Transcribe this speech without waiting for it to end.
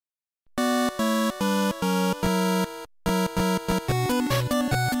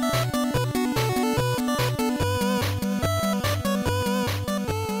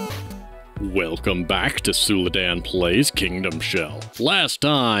Welcome back to Suladan Plays Kingdom Shell. Last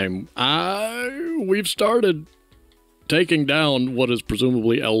time, we've started taking down what is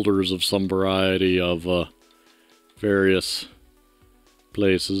presumably elders of some variety of various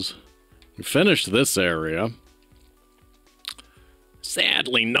places. We finished this area.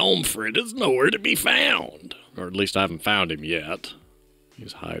 Sadly, Gnomefrid is nowhere to be found. Or at least I haven't found him yet.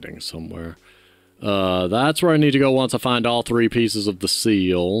 He's hiding somewhere. That's where I need to go once I find all 3 pieces of the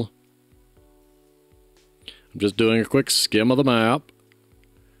seal. I'm just doing a quick skim of the map.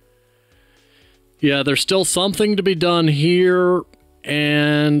 Yeah, there's still something to be done here,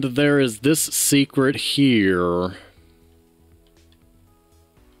 and there is this secret here.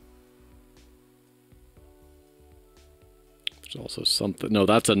 There's also something... No,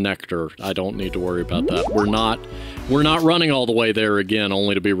 that's a nectar. I don't need to worry about that. We're not running all the way there again,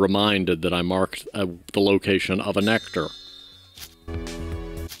 only to be reminded that I marked the location of a nectar.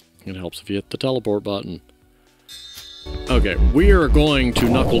 It helps if you hit the teleport button. Okay, we are going to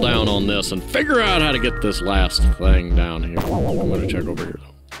knuckle down on this and figure out how to get this last thing down here. I'm going to check over here,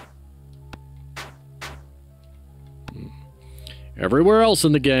 though. Everywhere else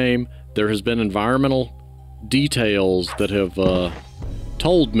in the game, there has been environmental details that have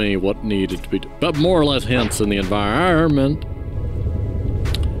told me what needed to be done, but more or less hints in the environment.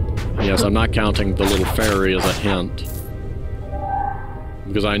 Yes, I'm not counting the little fairy as a hint.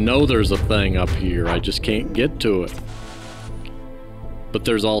 Because I know there's a thing up here, I just can't get to it. But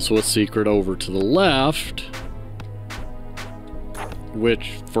there's also a secret over to the left,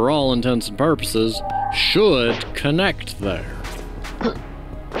 which, for all intents and purposes, should connect there.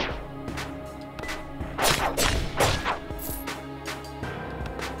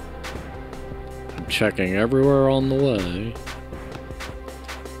 I'm checking everywhere on the way.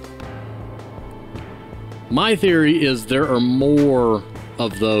 My theory is there are more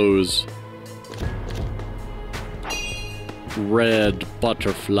of those red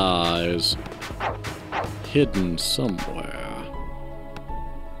butterflies hidden somewhere.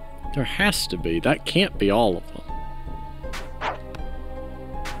 There has to be. That can't be all of them.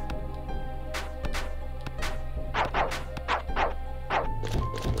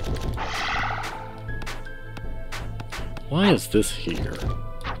 Why is this here?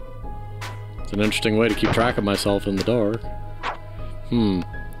 It's an interesting way to keep track of myself in the dark.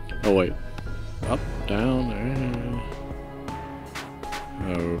 Oh, wait. Up, down,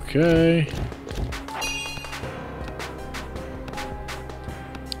 okay.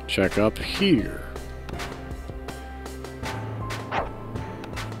 Check up here.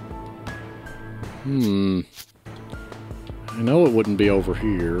 I know it wouldn't be over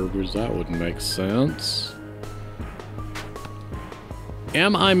here, because that wouldn't make sense.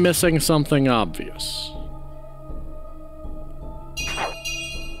 Am I missing something obvious?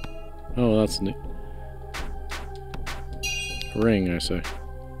 Oh, that's neat. Ring, I say.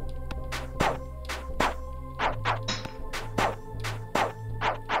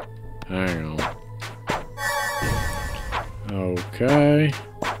 Hang on. Okay.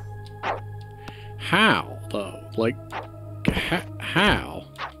 How, though? Like, how?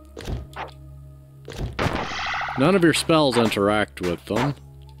 None of your spells interact with them.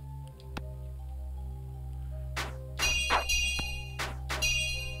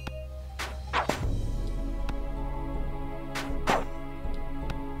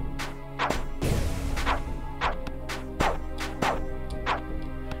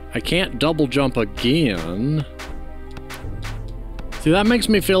 I can't double jump again. See, that makes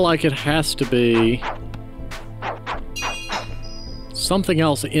me feel like it has to be something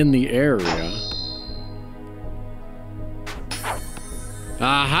else in the area.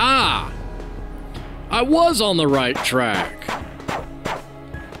 Aha! I was on the right track.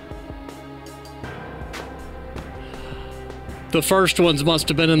 The first ones must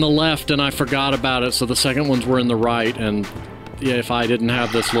have been in the left and I forgot about it, so the second ones were in the right, and yeah, if I didn't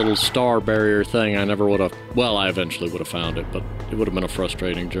have this little star barrier thing, I never would have... Well, I eventually would have found it, but it would have been a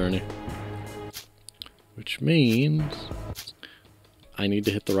frustrating journey. Which means I need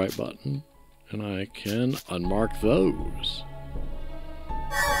to hit the right button, and I can unmark those.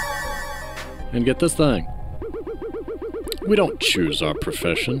 And get this thing. We don't choose our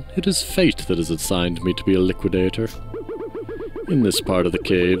profession. It is fate that has assigned me to be a liquidator. In this part of the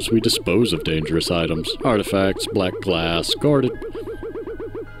caves, we dispose of dangerous items, artifacts, black glass, guarded...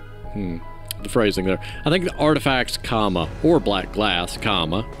 The phrasing there. I think the artifacts, comma, or black glass,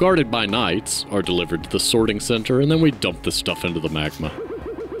 comma, guarded by knights, are delivered to the sorting center, and then we dump the stuff into the magma.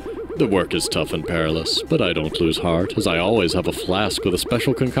 The work is tough and perilous, but I don't lose heart, as I always have a flask with a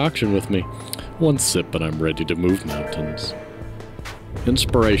special concoction with me. One sip and I'm ready to move mountains.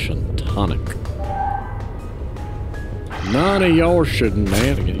 Inspiration, tonic. None of your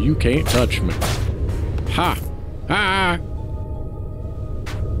shenanigans. You can't touch me. Ha! Ha!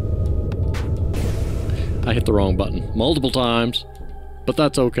 I hit the wrong button multiple times, but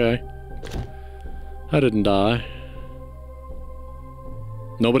that's okay. I didn't die.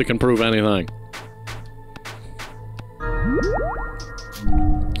 Nobody can prove anything.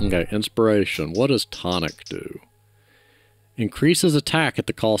 Okay, inspiration. What does tonic do? Increases attack at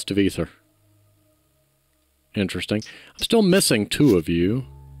the cost of ether. Interesting. I'm still missing 2 of you.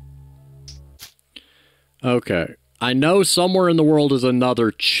 Okay. I know somewhere in the world is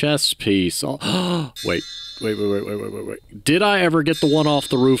another chess piece. Oh, wait. Did I ever get the one off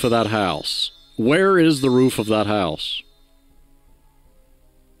the roof of that house? Where is the roof of that house?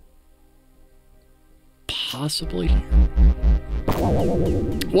 Possibly here.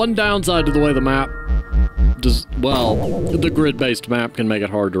 One downside to the way the map does, well, the grid-based map can make it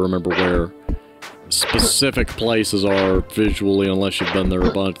hard to remember where specific places are visually unless you've been there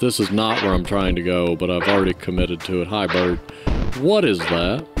a bunch. This is not where I'm trying to go, but I've already committed to it. Hi, bird. What is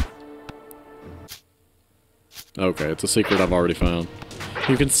that? Okay, it's a secret I've already found.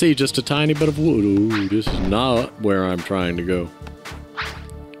 You can see just a tiny bit of wood. Ooh, this is not where I'm trying to go.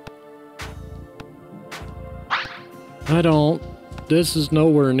 This is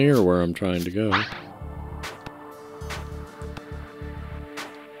nowhere near where I'm trying to go.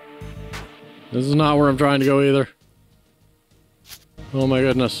 This is not where I'm trying to go either. Oh my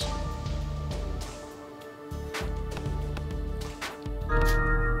goodness.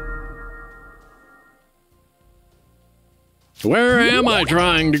 Where am I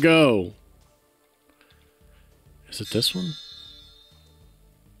trying to go? Is it this one?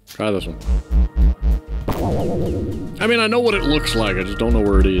 Try this one. I mean, I know what it looks like, I just don't know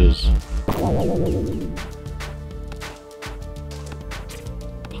where it is.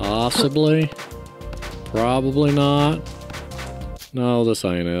 Possibly. Probably not. No, this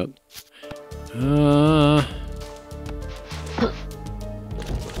ain't it.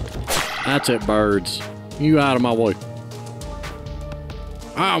 That's it, birds. You out of my way.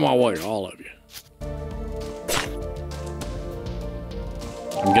 Out of my way, all of you.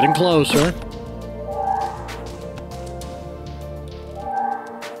 I'm getting closer.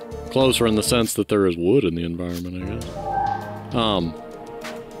 Closer in the sense that there is wood in the environment, I guess.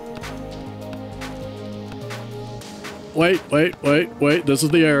 Wait. This is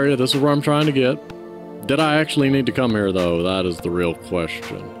the area. This is where I'm trying to get. Did I actually need to come here, though? That is the real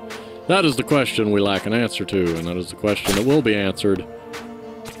question. That is the question we lack an answer to, and that is the question that will be answered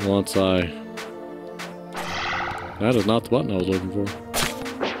once I... That is not the button I was looking for.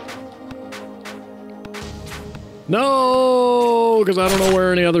 No! Because I don't know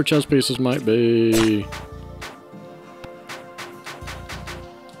where any other chess pieces might be.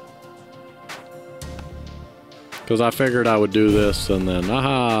 Because I figured I would do this and then,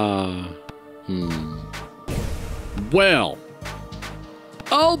 aha! Well,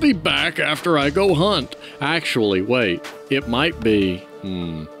 I'll be back after I go hunt. Actually, wait, it might be,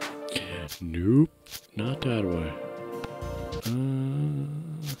 nope, not that way.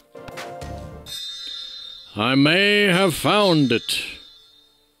 I may have found it.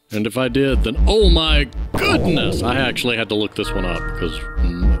 And if I did, then oh my goodness! I actually had to look this one up, because...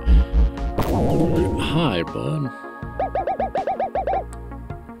 Hi, bud.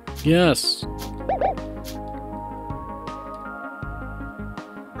 Yes.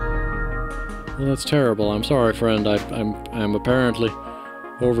 Well, that's terrible. I'm sorry, friend. I'm apparently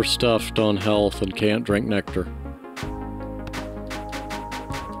overstuffed on health and can't drink nectar.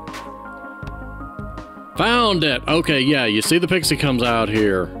 Found it! Okay, yeah, you see the pixie comes out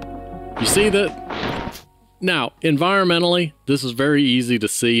here. You see that? Now, environmentally, this is very easy to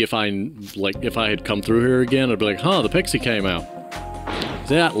see if I had come through here again, I'd be like, huh, the pixie came out.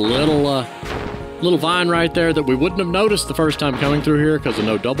 See that little vine right there that we wouldn't have noticed the first time coming through here because of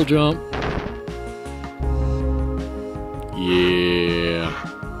no double jump? Yeah.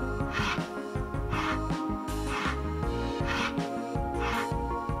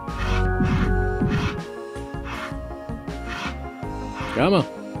 Come on.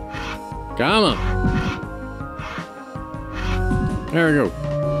 Come on. There we go.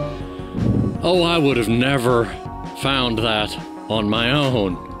 Oh, I would have never found that on my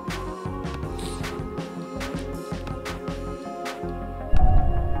own.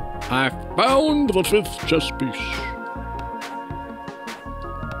 I found the 5th chess piece.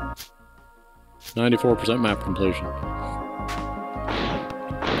 94% map completion.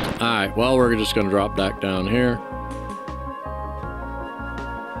 Alright, well, we're just gonna drop back down here.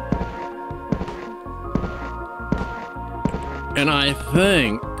 And I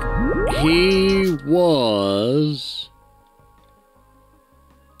think he was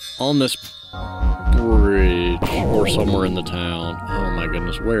on this bridge or somewhere in the town. Oh my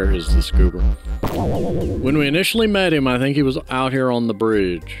goodness, where is this goober? When we initially met him, I think he was out here on the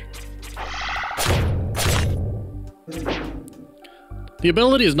bridge. The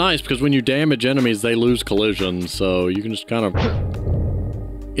ability is nice because when you damage enemies, they lose collision, so you can just kind of...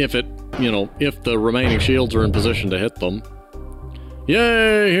 If it, you know, if the remaining shields are in position to hit them.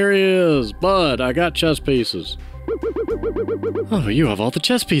 Yay, here he is! Bud, I got chess pieces. Oh, you have all the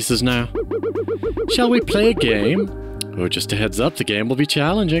chess pieces now. Shall we play a game? Oh, just a heads up, the game will be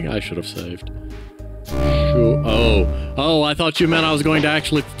challenging. I should have saved. Sure. Oh, I thought you meant I was going to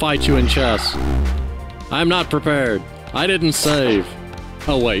actually fight you in chess. I'm not prepared. I didn't save.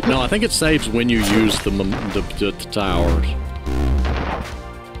 Oh, wait, no, I think it saves when you use the towers.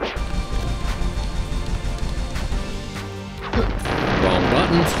 Wrong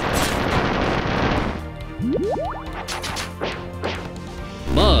button.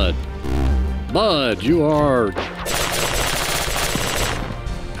 Bud, you are...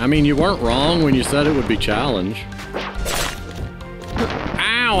 I mean, you weren't wrong when you said it would be challenge.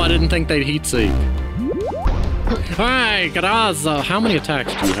 Ow, I didn't think they'd heat seek. Hey, Garaza, how many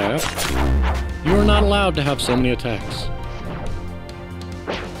attacks do you have? You are not allowed to have so many attacks.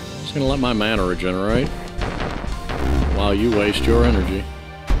 I'm just gonna let my mana regenerate while you waste your energy.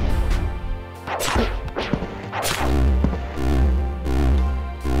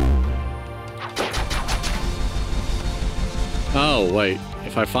 Oh, wait.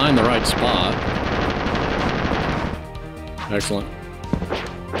 If I find the right spot... Excellent.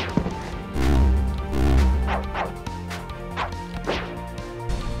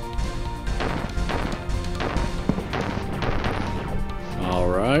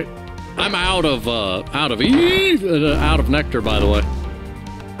 Alright. I'm out of nectar, by the way.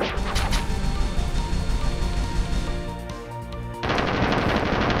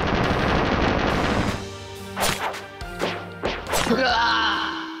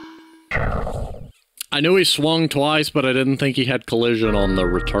 I knew he swung twice, but I didn't think he had collision on the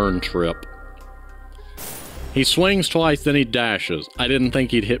return trip. He swings twice, then he dashes. I didn't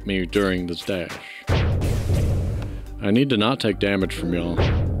think he'd hit me during this dash. I need to not take damage from y'all.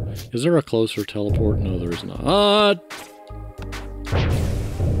 Is there a closer teleport? No, there is not. I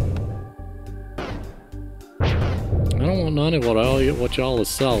don't want none of what y'all is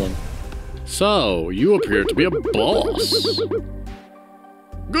selling. So, you appear to be a boss.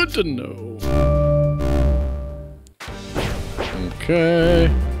 Good to know. Okay.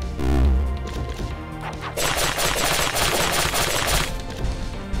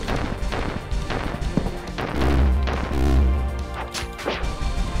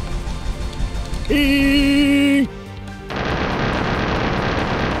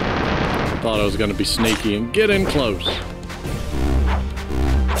 Thought I was gonna be sneaky and get in close.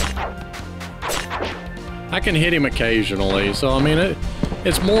 I can hit him occasionally, so I mean,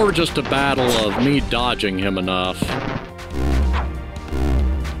 it's more just a battle of me dodging him enough.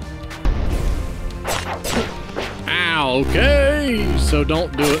 Ow, okay! So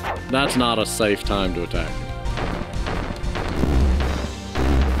don't do it. That's not a safe time to attack him.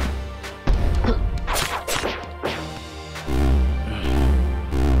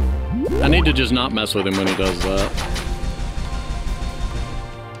 I need to just not mess with him when he does that.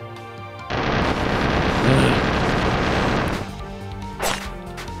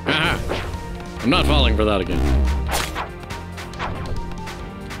 I'm not falling for that again.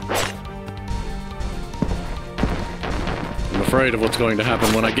 I'm afraid of what's going to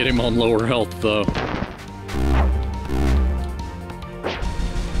happen when I get him on lower health, though.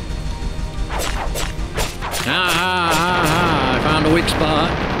 I found a weak spot.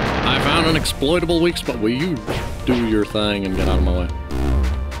 I found an exploitable weak spot. Will you do your thing and get out of my way?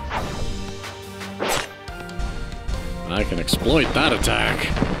 I can exploit that attack.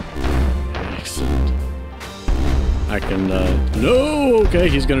 Excellent. I can, no! Okay,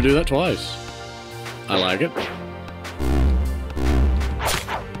 he's gonna do that twice. I like it.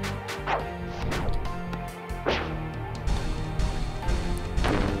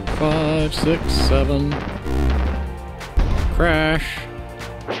 Five, 6, 7. Crash.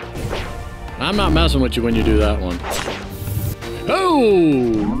 I'm not messing with you when you do that one.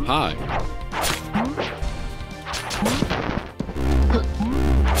 Oh! Hi.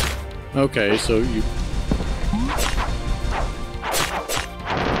 Okay, so you...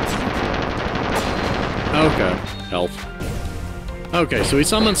 Okay, health. Okay, so he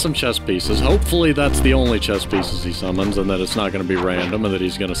summons some chess pieces. Hopefully that's the only chess pieces he summons, and that it's not going to be random, and that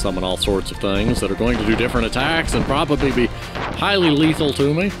he's going to summon all sorts of things that are going to do different attacks and probably be highly lethal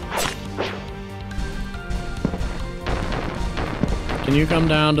to me. Can you come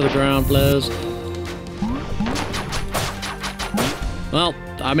down to the ground, please? Well,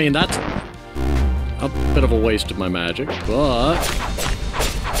 I mean, that's a bit of a waste of my magic, but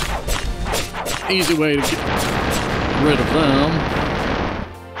easy way to get rid of them.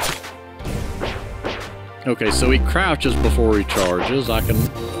 Okay, so he crouches before he charges. I can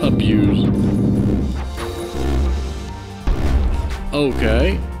abuse.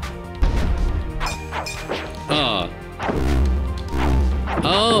 Okay.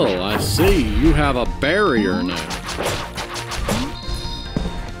 Oh, I see. You have a barrier now.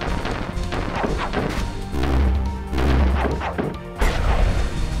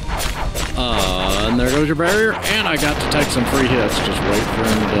 And there goes your barrier, and I got to take some free hits. Just wait for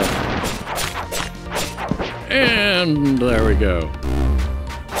him to... And there we go.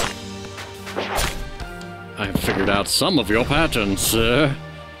 I have figured out some of your patterns, sir.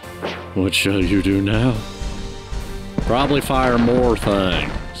 What shall you do now? Probably fire more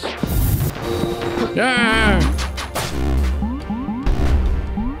things. Yeah!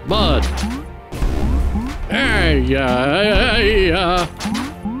 Bud! Hey, yeah!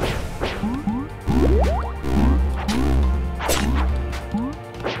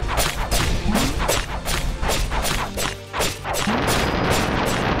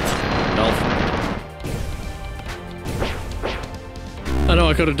 I know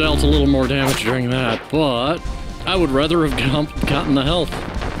I could have dealt a little more damage during that, but I would rather have gotten the health.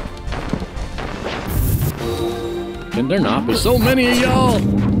 Can there not be so many of y'all?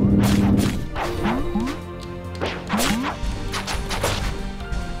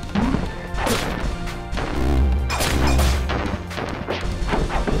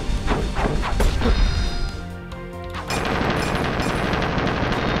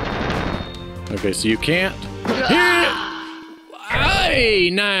 Okay, so you can't hit. Hey,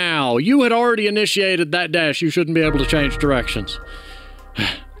 now! You had already initiated that dash. You shouldn't be able to change directions.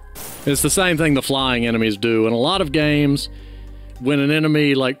 It's the same thing the flying enemies do. In a lot of games, when an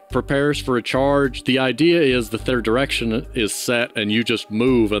enemy, like, prepares for a charge, the idea is that their direction is set and you just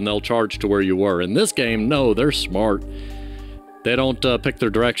move and they'll charge to where you were. In this game, no, they're smart. They don't pick their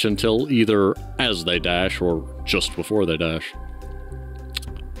direction till either as they dash or just before they dash.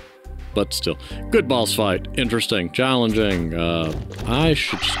 But still, good boss fight. Interesting, challenging. I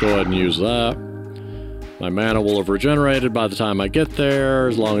should just go ahead and use that. My mana will have regenerated by the time I get there,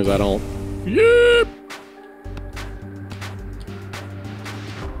 as long as I don't... Yep!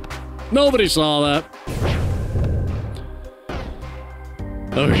 Nobody saw that.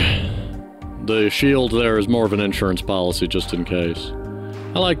 Okay. The shield there is more of an insurance policy, just in case.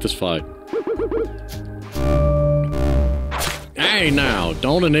 I like this fight. Hey now,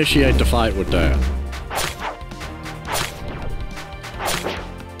 don't initiate the fight with that.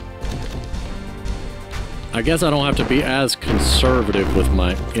 I guess I don't have to be as conservative with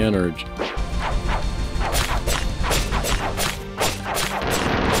my energy.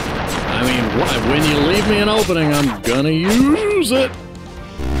 I mean, when you leave me an opening, I'm gonna use it.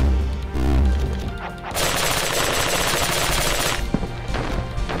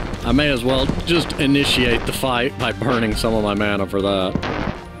 I may as well just initiate the fight by burning some of my mana for that.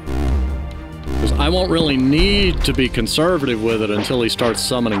 Because I won't really need to be conservative with it until he starts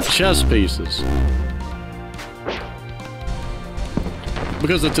summoning chess pieces.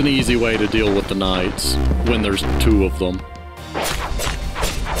 Because it's an easy way to deal with the knights when there's two of them.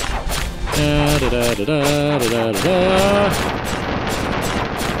 Da, da, da, da, da, da, da, da.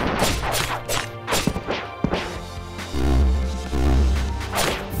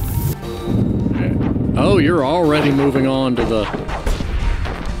 Oh, you're already moving on to the...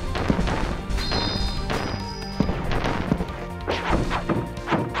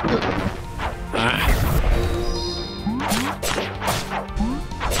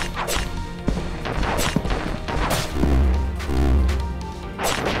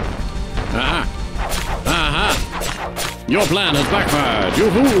 Your plan has backfired! You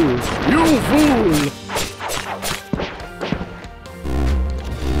fool! You fool!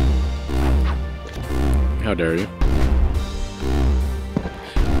 How dare you?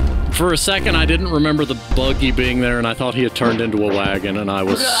 For a second, I didn't remember the buggy being there, and I thought he had turned into a wagon, and I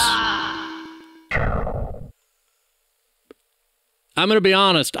was... I'm gonna be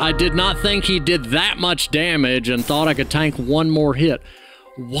honest, I did not think he did that much damage and thought I could tank one more hit.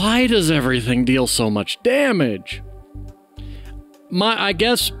 Why does everything deal so much damage? I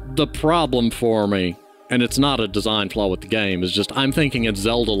guess the problem for me, and it's not a design flaw with the game, is just I'm thinking it's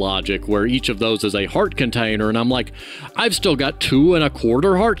Zelda logic where each of those is a heart container, and I'm like, I've still got 2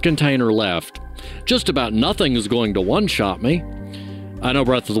 1/4 heart container left. Just about nothing is going to one-shot me. I know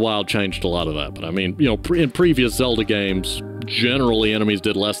Breath of the Wild changed a lot of that, but I mean, you know, in previous Zelda games, generally enemies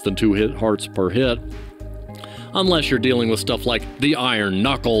did less than 2 hearts per hit. Unless you're dealing with stuff like the Iron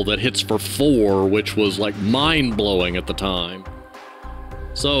Knuckle that hits for 4, which was, like, mind-blowing at the time.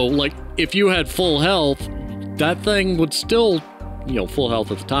 So, like, if you had full health, that thing would still, you know, full health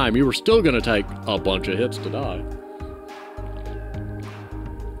at the time, you were still gonna take a bunch of hits to die.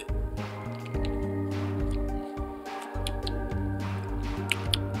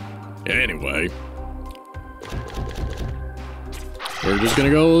 Anyway, we're just gonna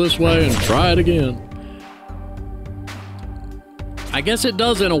go this way and try it again. I guess it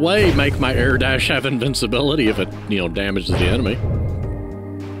does, in a way, make my air dash have invincibility if it, you know, damages the enemy.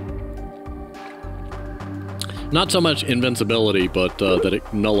 Not so much invincibility, but that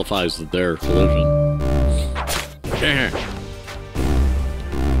it nullifies their collision.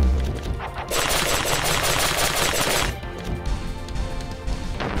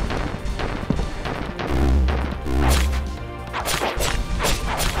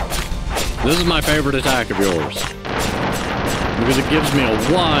 This is my favorite attack of yours, because it gives me a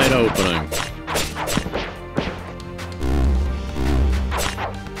wide opening.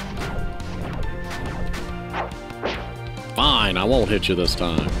 Fine, I won't hit you this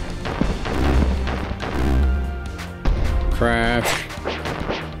time. Crash.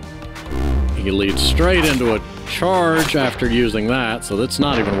 He leads straight into a charge after using that, so that's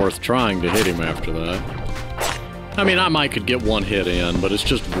not even worth trying to hit him after that. I mean, I might could get one hit in, but it's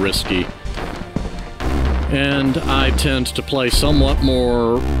just risky. And I tend to play somewhat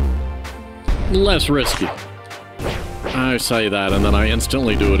less risky. I say that, and then I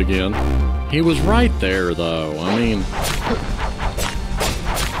instantly do it again. He was right there, though. I mean...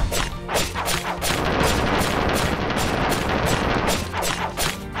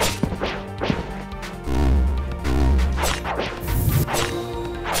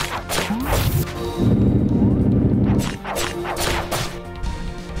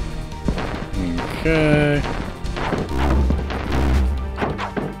 Okay.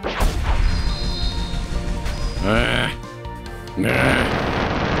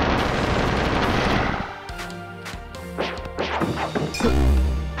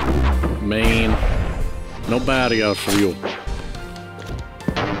 Main. No barrier for you.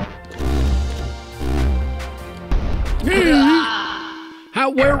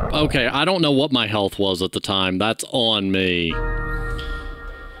 Okay, I don't know what my health was at the time. That's on me.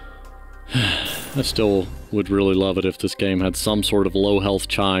 I still would really love it if this game had some sort of low health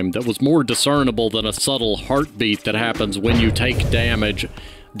chime that was more discernible than a subtle heartbeat that happens when you take damage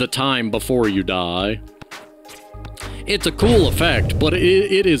the time before you die. It's a cool effect, but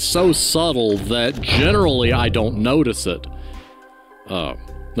it is so subtle that generally I don't notice it.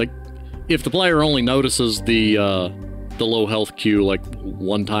 Like, if the player only notices the low health cue like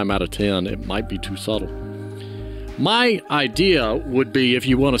 1 time out of 10, it might be too subtle. My idea would be, if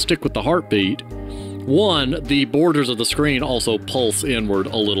you want to stick with the heartbeat, 1, the borders of the screen also pulse inward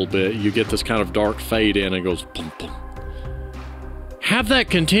a little bit. You get this kind of dark fade in and it goes pum pum. Have that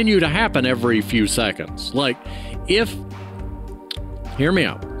continue to happen every few seconds. Like, if... Hear me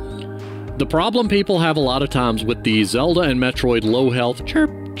out. The problem people have a lot of times with the Zelda and Metroid low health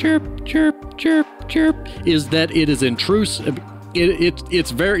chirp, chirp, chirp, chirp, chirp, is that it is intrusive.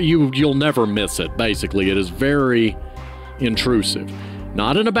 It's very... You'll never miss it, basically. It is very intrusive.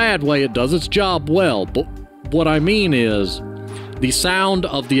 Not in a bad way, it does its job well, but what I mean is, the sound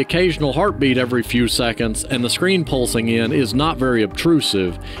of the occasional heartbeat every few seconds and the screen pulsing in is not very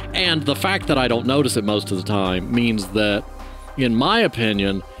obtrusive, and the fact that I don't notice it most of the time means that, in my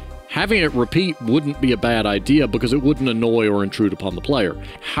opinion, having it repeat wouldn't be a bad idea because it wouldn't annoy or intrude upon the player.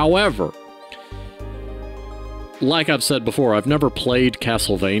 However, like I've said before, I've never played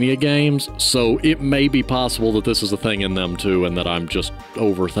Castlevania games, so it may be possible that this is a thing in them too, and that I'm just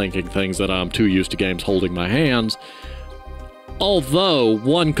overthinking things, that I'm too used to games holding my hands. Although,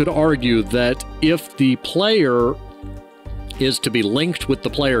 one could argue that if the player is to be linked with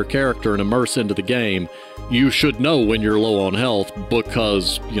the player character and immerse into the game, you should know when you're low on health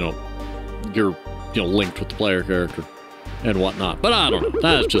because, you're linked with the player character and whatnot. But I don't know.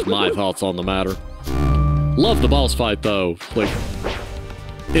 That's just my thoughts on the matter. Love the boss fight, though. Like,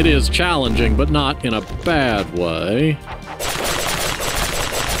 it is challenging, but not in a bad way.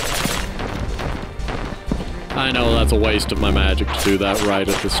 I know that's a waste of my magic to do that right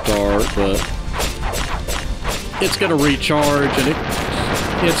at the start, but it's gonna recharge,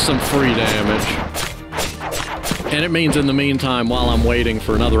 and it's some free damage. And it means in the meantime, while I'm waiting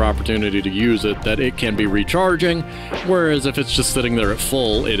for another opportunity to use it, that it can be recharging, whereas if it's just sitting there at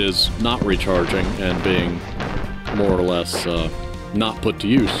full, it is not recharging and being more or less not put to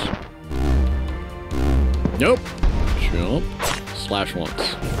use. Nope. Jump. Slash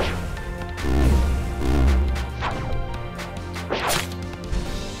once.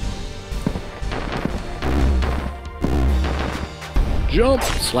 Jump.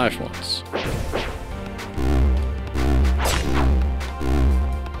 Slash once.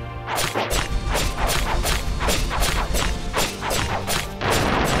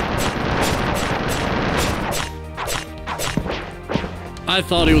 I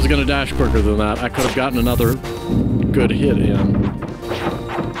thought he was going to dash quicker than that. I could have gotten another good hit in.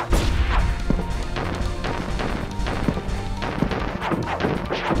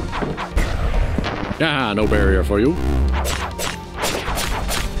 Ah, no barrier for you.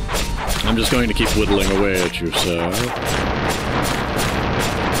 I'm just going to keep whittling away at you, sir.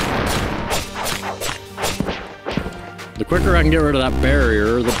 The quicker I can get rid of that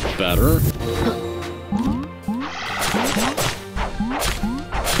barrier, the better.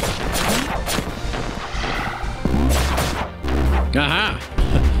 Aha!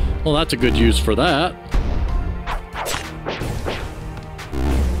 Well, that's a good use for that.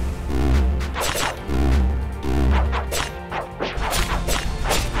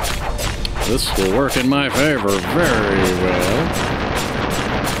 This will work in my favor very well.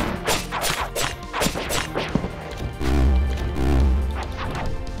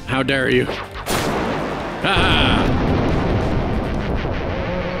 How dare you? Ah!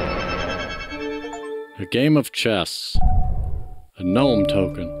 A game of chess. A gnome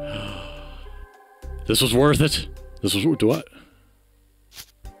token. This was worth it. This was... Do I...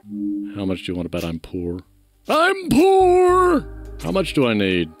 How much do you want to bet I'm poor? I'm poor! How much do I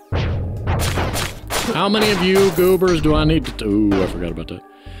need? How many of you goobers do I need to... Ooh, I forgot about that.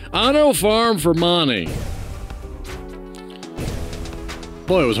 I know farm for money.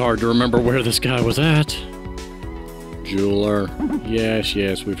 Boy, it was hard to remember where this guy was at. Jeweler. Yes,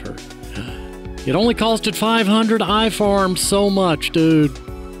 yes, we've heard. It only costed 500. I farmed so much, dude.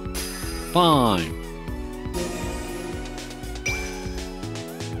 Fine.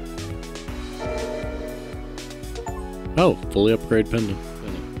 Oh, fully upgrade pendant.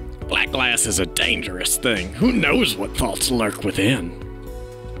 Black glass is a dangerous thing. Who knows what thoughts lurk within?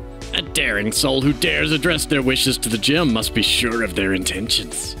 A daring soul who dares address their wishes to the gem must be sure of their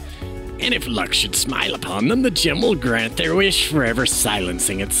intentions. And if luck should smile upon them, the gem will grant their wish, forever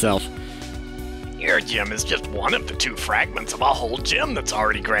silencing itself. Your gem is just one of the 2 fragments of a whole gem that's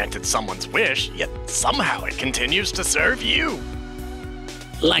already granted someone's wish, yet somehow it continues to serve you.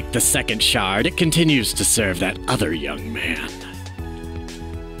 Like the second shard, it continues to serve that other young man.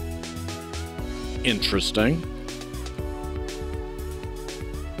 Interesting.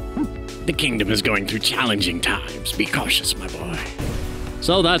 The kingdom is going through challenging times. Be cautious, my boy.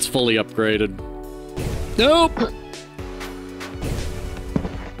 So that's fully upgraded. Nope!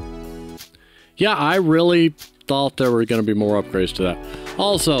 Yeah, I really thought there were going to be more upgrades to that.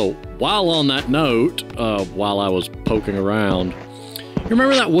 Also, while on that note, while I was poking around, you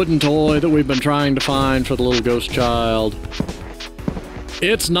remember that wooden toy that we've been trying to find for the little ghost child?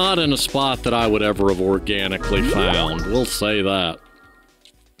 It's not in a spot that I would ever have organically found. We'll say that.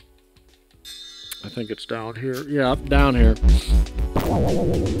 I think it's down here. Yeah, down here.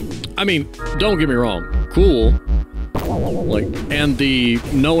 I mean, don't get me wrong. Cool. Like, and the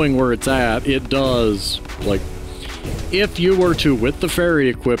knowing where it's at, it does, like, if you were to, with the fairy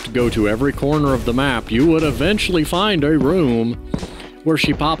equipped, go to every corner of the map, you would eventually find a room where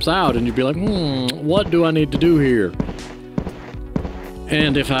she pops out and you'd be like, what do I need to do here?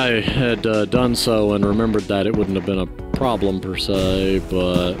 And if I had done so and remembered that, it wouldn't have been a problem per se,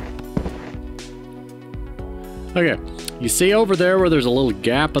 but... Okay, you see over there where there's a little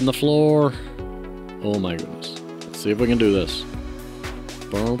gap in the floor? Oh my goodness. Let's see if we can do this.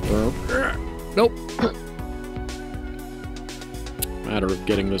 Nope. Matter of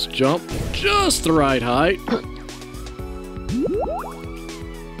getting this jump just the right height.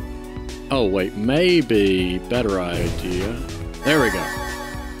 Oh wait, maybe better idea. There we go.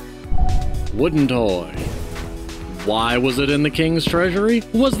 Wooden toy. Why was it in the King's Treasury?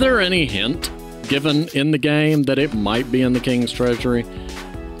 Was there any hint given in the game that it might be in the King's Treasury?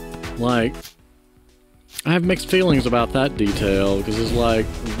 Like, I have mixed feelings about that detail, because it's like,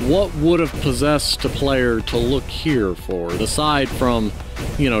 what would have possessed a player to look here for it? Aside from,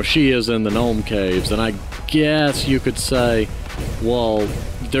 you know, she is in the gnome caves, and I guess you could say, well,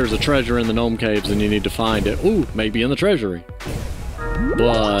 there's a treasure in the gnome caves and you need to find it. Ooh, maybe in the treasury.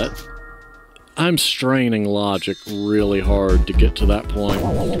 But I'm straining logic really hard to get to that point.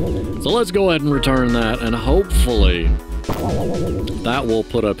 So let's go ahead and return that, and hopefully that will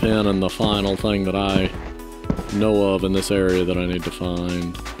put a pin in the final thing that I know of in this area that I need to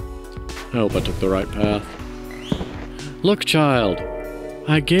find. I hope I took the right path. Look, child,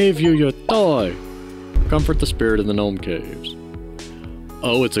 I gave you your toy. Comfort the spirit in the gnome caves.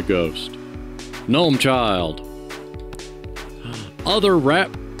 Oh, it's a ghost. Gnome child. Other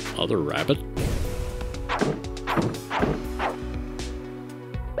rabbit?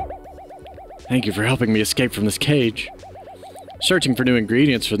 Thank you for helping me escape from this cage. Searching for new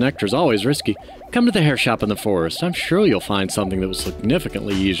ingredients for nectar is always risky. Come to the hare shop in the forest. I'm sure you'll find something that will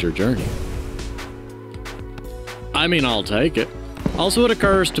significantly ease your journey. I mean, I'll take it. Also, it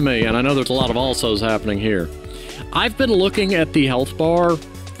occurs to me, and I know there's a lot of alsos happening here. I've been looking at the health bar,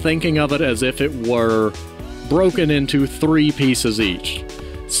 thinking of it as if it were broken into 3 pieces each.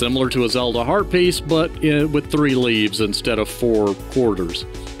 Similar to a Zelda heart piece, but with 3 leaves instead of 4 quarters.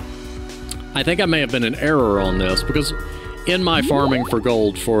 I think I may have been in error on this, because in my farming for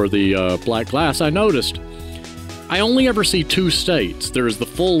gold for the black glass, I noticed I only ever see 2 states. There is the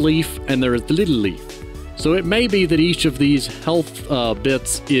full leaf and there is the little leaf. So it may be that each of these health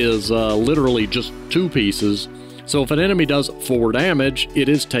bits is literally just 2 pieces. So if an enemy does 4 damage, it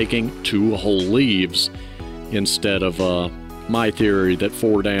is taking 2 whole leaves instead of my theory that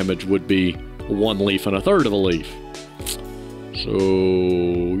 4 damage would be 1 leaf and 1/3 of a leaf.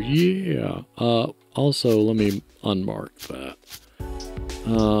 So, yeah. Also, let me unmark that.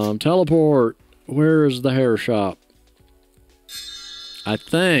 Teleport. Where is the hare shop? I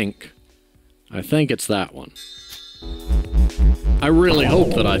think it's that one. I really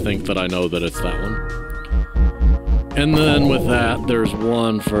hope that I think that I know that it's that one. And then with that, there's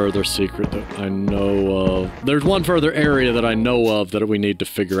one further secret that I know of. There's one further area that I know of that we need to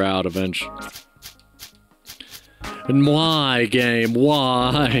figure out eventually. And why, game?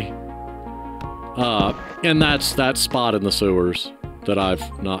 Why? And that's that spot in the sewers that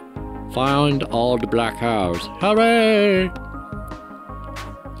I've not found all the black cows. Hooray!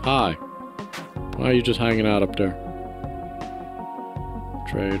 Hi. Why are you just hanging out up there?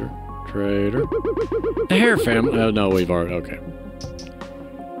 Trader. The hare family. Oh, no, we've already. Okay.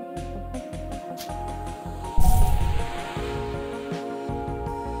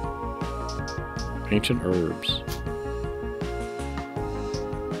 Ancient herbs.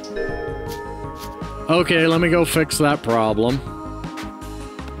 Okay, let me go fix that problem.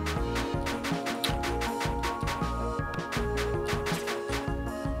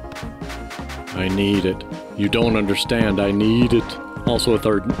 I need it. You don't understand. I need it. Also, a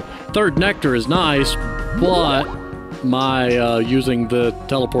third nectar is nice, but my using the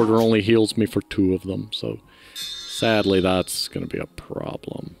teleporter only heals me for 2 of them. So, sadly, that's going to be a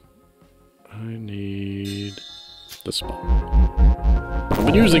problem. I need the spot. I've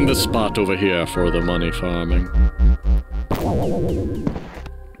been using this spot over here for the money farming.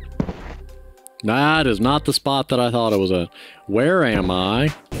 That is not the spot that I thought it was at. Where am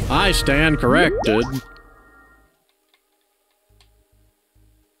I? I stand corrected.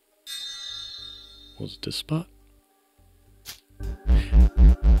 Was it this spot?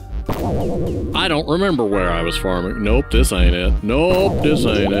 I don't remember where I was farming. Nope, this ain't it. Nope, this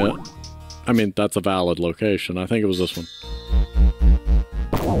ain't it. I mean, that's a valid location. I think it was this one.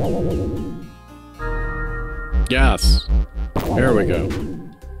 Yes. Here we go.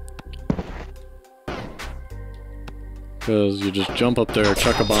 Because you just jump up there,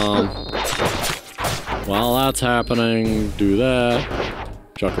 chuck a bomb. While that's happening, do that.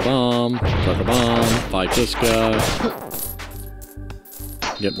 Chuck a bomb, fight this guy.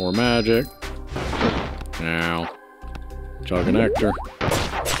 Get more magic. Now. Chug a nectar.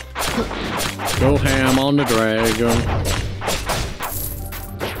 Go ham on the dragon.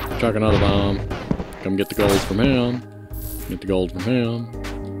 Chuck another bomb. Come get the gold from him. Get the gold from him.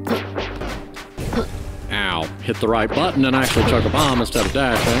 Ow. Hit the right button and actually chuck a bomb instead of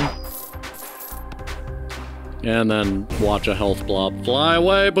dashing. And then watch a health blob fly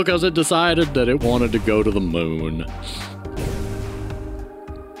away because it decided that it wanted to go to the moon.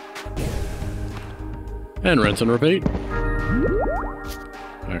 And rinse and repeat.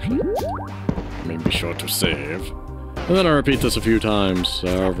 Actually, I mean, be sure to save. And then I repeat this a few times,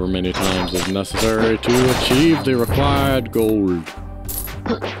 however many times is necessary to achieve the required gold.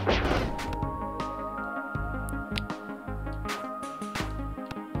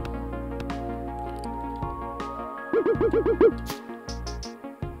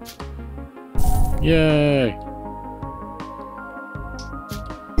 Yay!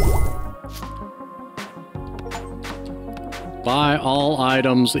 Buy all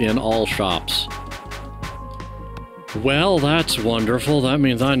items in all shops. Well, that's wonderful. That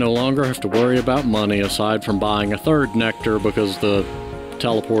means I no longer have to worry about money aside from buying a 3rd nectar because the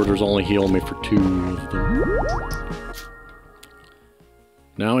teleporters only heal me for 2 of them.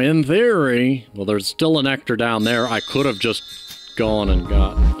 Now, in theory, well, there's still a nectar down there. I could have just gone and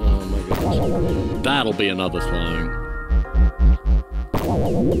got... Oh, my goodness. That'll be another thing.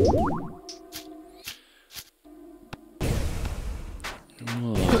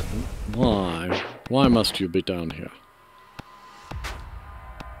 Why? Why must you be down here?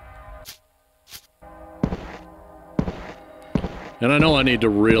 And I know I need to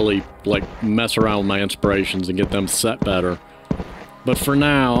really, like, mess around with my inspirations and get them set better. But for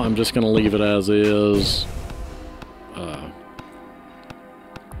now, I'm just going to leave it as is.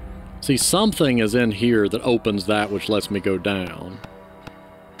 See, something is in here that opens that, which lets me go down.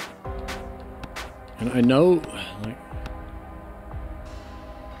 And I know... Like,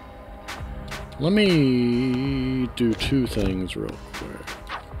 let me do two things real quick.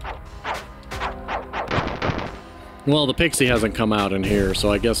 Well, the pixie hasn't come out in here,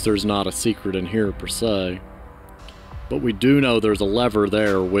 so I guess there's not a secret in here per se. But we do know there's a lever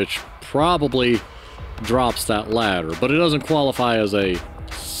there, which probably drops that ladder. But it doesn't qualify as a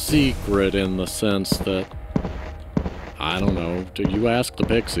secret in the sense that... I don't know. You ask the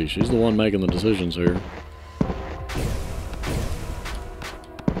pixie. She's the one making the decisions here.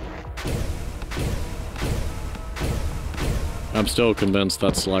 I'm still convinced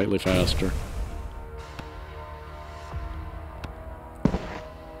that's slightly faster.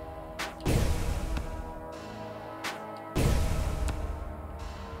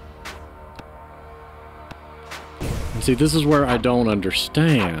 And see, this is where I don't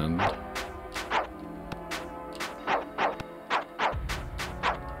understand.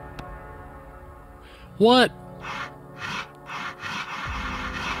 What?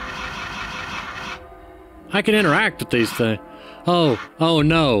 I can interact with these things. Oh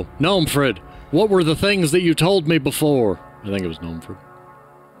no. Gnomefred, what were the things that you told me before? I think it was Gnomefred.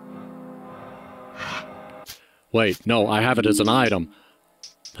 Wait, no, I have it as an item.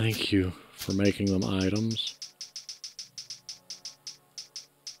 Thank you for making them items.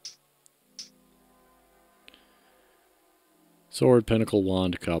 Sword, Pinnacle,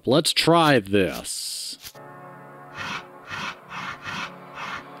 Wand, Cup. Let's try this.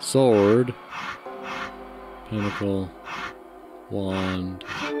 Sword, Pinnacle, Wand,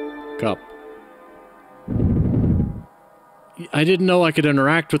 Cup. I didn't know I could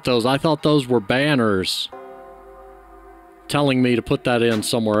interact with those. I thought those were banners telling me to put that in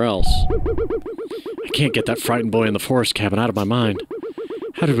somewhere else. I can't get that frightened boy in the forest cabin out of my mind.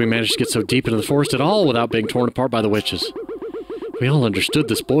 How did we manage to get so deep into the forest at all without being torn apart by the witches? We all understood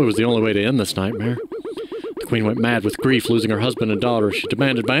this boy was the only way to end this nightmare. The queen went mad with grief, losing her husband and daughter. She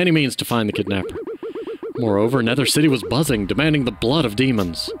demanded by any means to find the kidnapper. Moreover, Nether City was buzzing, demanding the blood of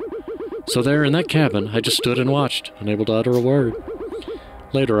demons. So there, in that cabin, I just stood and watched, unable to utter a word.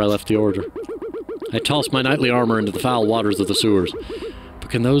 Later, I left the order. I tossed my knightly armor into the foul waters of the sewers.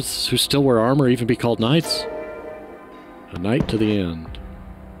 But can those who still wear armor even be called knights? A knight to the end.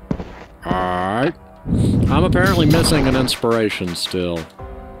 Alright. I'm apparently missing an inspiration still.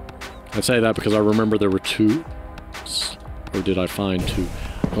 I say that because I remember there were two. Or did I find two?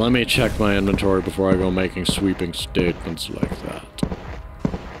 Let me check my inventory before I go making sweeping statements like that.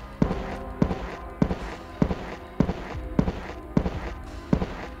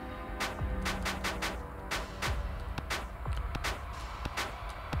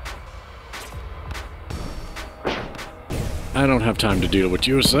 I don't have time to deal with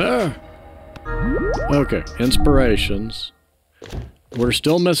you, sir. Okay, inspirations. We're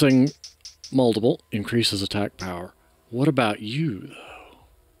still missing multiple. Increases attack power. What about you, though?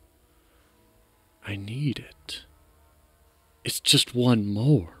 I need it. It's just one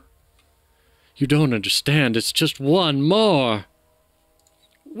more. You don't understand. It's just one more.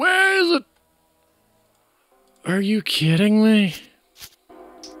 Where is it? Are you kidding me?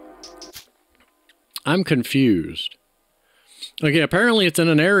 I'm confused. Okay, apparently it's in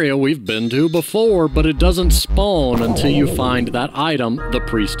an area we've been to before, but it doesn't spawn until you find that item, the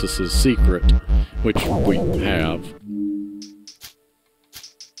Priestess's Secret, which we have.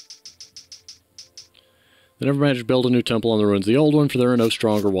 They never managed to build a new temple on the ruins of the old one, for there are no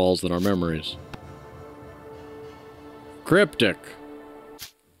stronger walls than our memories. Cryptic.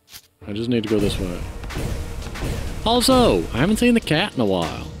 I just need to go this way. Also, I haven't seen the cat in a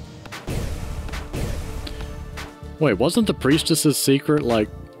while. Wait, wasn't the Priestess's Secret, like,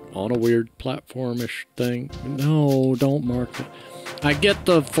 on a weird platformish thing? No, don't mark it. I get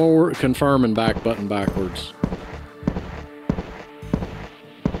the forward, confirm, and back button backwards.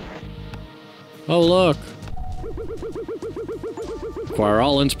 Oh, look. Acquire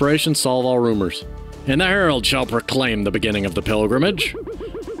all inspiration, solve all rumors. And the herald shall proclaim the beginning of the pilgrimage.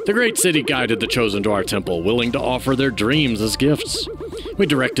 The great city guided the chosen to our temple, willing to offer their dreams as gifts. We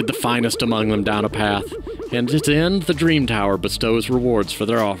directed the finest among them down a path, and at its end the Dream Tower bestows rewards for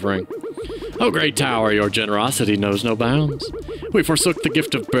their offering. O great tower, your generosity knows no bounds. We forsook the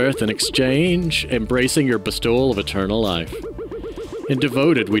gift of birth in exchange, embracing your bestowal of eternal life. And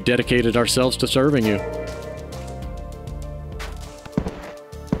devoted, we dedicated ourselves to serving you.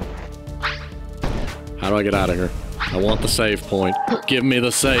 How do I get out of here? I want the save point. Give me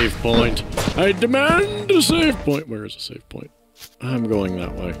the save point. I demand a save point. Where is the save point? I'm going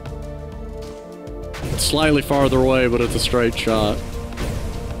that way. It's slightly farther away, but it's a straight shot.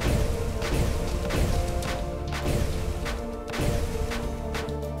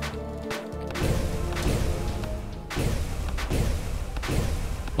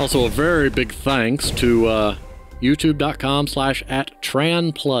 Also, a very big thanks to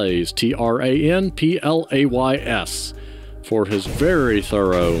youtube.com/@tranplays, TRANPLAYS, for his very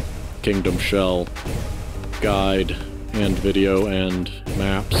thorough Kingdom Shell guide and video and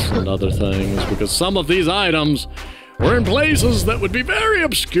maps and other things, because some of these items were in places that would be very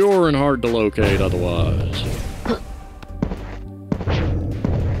obscure and hard to locate otherwise.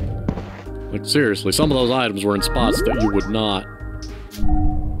 Like, seriously, some of those items were in spots that you would not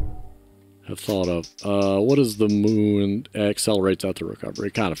have thought of. What is the moon? Accelerates out the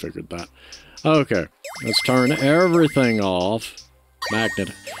recovery. Kind of figured that. Okay, let's turn everything off.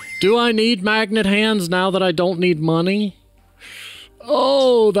 Magnet. Do I need magnet hands now that I don't need money?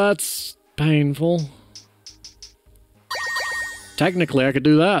 Oh, that's painful. Technically, I could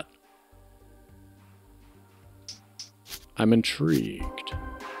do that. I'm intrigued.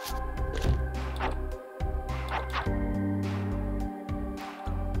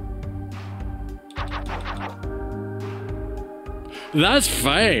 That's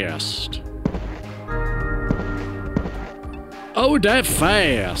fast. Oh, that's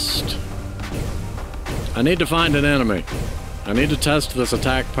fast. I need to find an enemy. I need to test this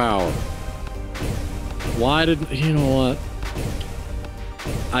attack power. Why did... You know what?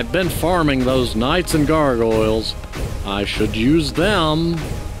 I've been farming those knights and gargoyles. I should use them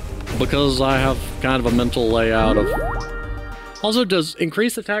because I have kind of a mental layout of... Also, does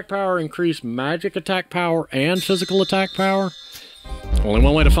increased attack power increase magic attack power and physical attack power? Only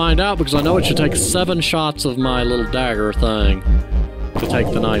one way to find out, because I know it should take 7 shots of my little dagger thing to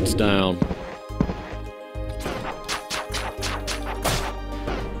take the knights down.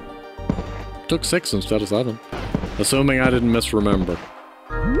 Took 6 instead of 7. Assuming I didn't misremember.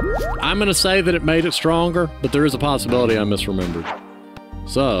 I'm gonna say that it made it stronger, but there is a possibility I misremembered.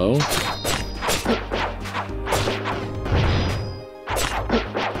 So...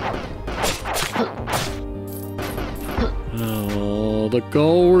 the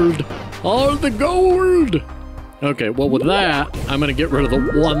gold! All the gold! Okay, well with that, I'm gonna get rid of the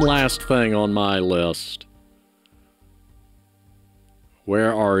one last thing on my list.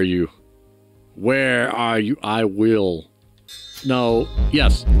 Where are you? Where are you? I will. No,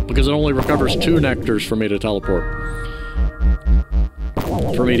 yes, because it only recovers 2 nectars for me to teleport.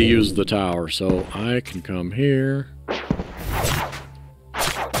 For me to use the tower, so I can come here.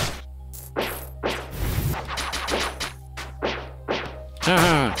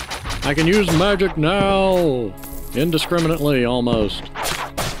 Haha! I can use magic now! Indiscriminately, almost.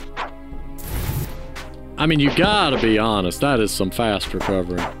 I mean, you gotta be honest, that is some fast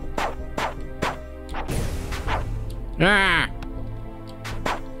recovery. Ah!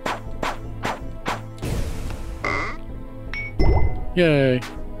 Yay!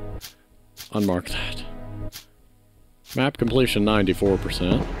 Unmark that. Map completion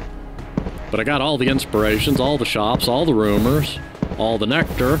 94%. But I got all the inspirations, all the shops, all the rumors. All the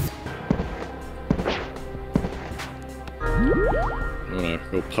nectar. I'm gonna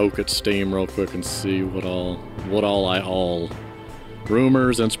go poke at Steam real quick and see what all.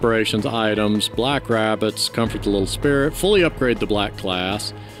 Rumors, inspirations, items, black rabbits, comfort the little spirit, fully upgrade the black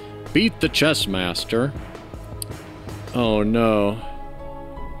class, beat the Chessmaster. Oh no.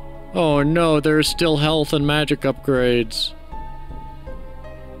 Oh no, there's still health and magic upgrades.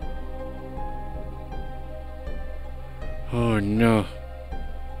 Oh no.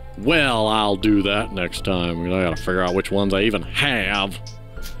 Well, I'll do that next time. I gotta figure out which ones I even have.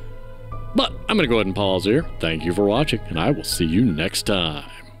 But I'm gonna go ahead and pause here. Thank you for watching, and I will see you next time.